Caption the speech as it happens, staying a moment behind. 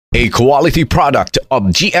A quality product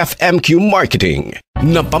of GFMQ Marketing.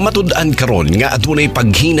 Napamatud-an karon nga adunay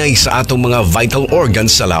paghinay sa atong mga vital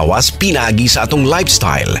organs sa lawas pinagi sa atong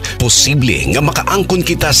lifestyle. Posible nga makaangkon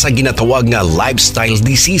kita sa ginatawag nga lifestyle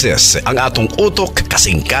diseases. Ang atong utok,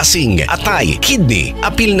 kasing-kasing, atay, kidney,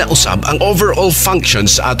 apil na usab ang overall function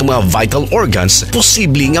sa atong mga vital organs,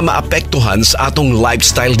 posible nga maapektuhan sa atong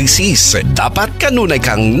lifestyle disease. Dapat kanunay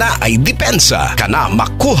kang naay depensa kana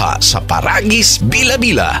makuha sa Paragis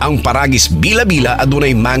Bilabila. Ang Paragis Bilabila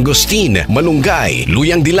adunay mangosteen, malunggay,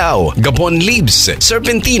 luyang dilaw, gabon leaves,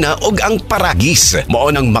 serpentina ug ang Paragis. Mao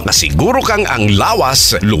nang makasiguro kang ang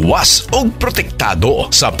lawas, luwas ug protektado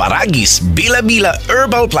sa Paragis Bilabila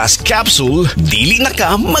Herbal Plus Capsule. Dili na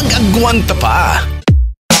ka mag-agwanta pa.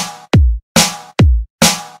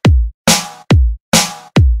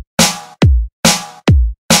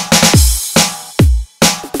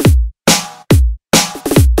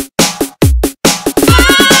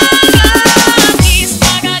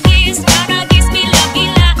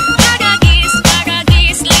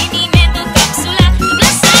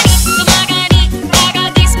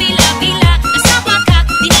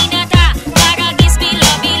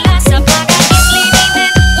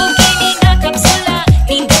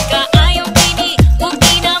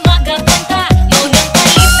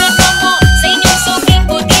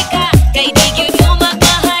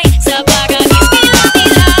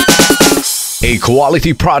 A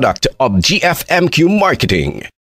quality product of GFMQ Marketing.